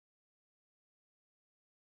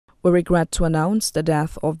We regret to announce the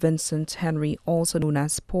death of Vincent Henry, also known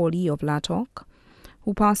as Paulie of Lattock,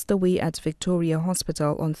 who passed away at Victoria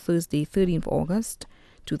Hospital on Thursday, 13th August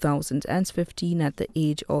 2015 at the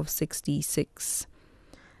age of 66.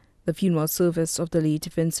 The funeral service of the late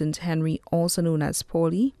Vincent Henry, also known as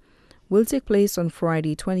Paulie, will take place on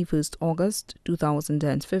Friday, 21st August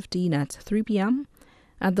 2015 at 3 p.m.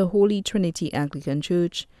 at the Holy Trinity Anglican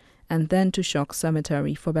Church and then to Shock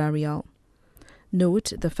Cemetery for burial.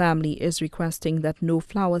 Note, the family is requesting that no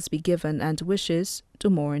flowers be given and wishes to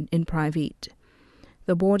mourn in private.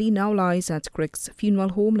 The body now lies at Crick's Funeral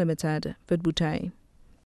Home Limited, Vidbutei.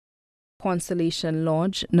 Constellation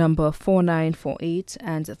Lodge number 4948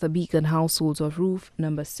 and the Beacon Households of Roof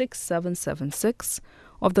number 6776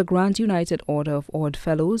 of the Grand United Order of Odd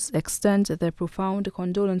Fellows extend their profound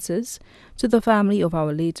condolences to the family of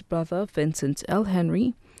our late brother Vincent L.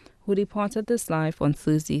 Henry, who departed this life on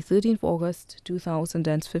Thursday, 13th August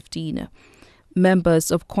 2015.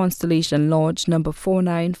 Members of Constellation Lodge number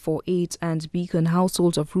 4948 and Beacon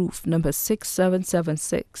Household of Roof number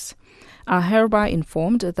 6776 are hereby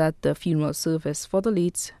informed that the funeral service for the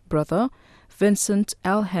late brother Vincent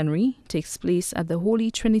L. Henry takes place at the Holy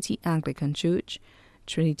Trinity Anglican Church,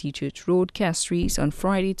 Trinity Church Road, Castries, on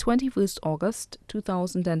Friday, 21st August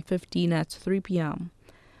 2015 at 3 p.m.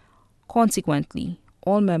 Consequently,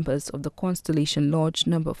 all members of the Constellation Lodge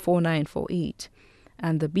number 4948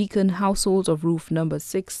 and the Beacon Household of Roof number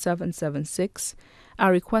 6776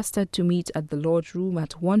 are requested to meet at the Lodge Room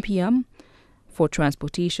at 1 p.m. for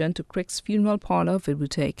transportation to Crick's Funeral Parlour,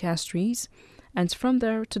 Vidbutei, Castries, and from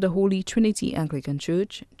there to the Holy Trinity Anglican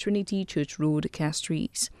Church, Trinity Church Road,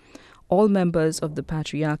 Castries. All members of the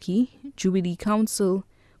Patriarchy, Jubilee Council,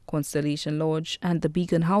 Constellation Lodge, and the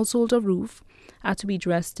Beacon Household of Roof are to be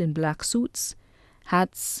dressed in black suits,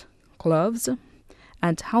 hats, gloves,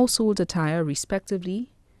 and household attire respectively,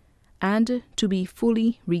 and to be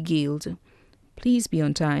fully regaled. Please be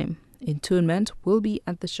on time. Interment will be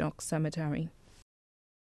at the Shock Cemetery.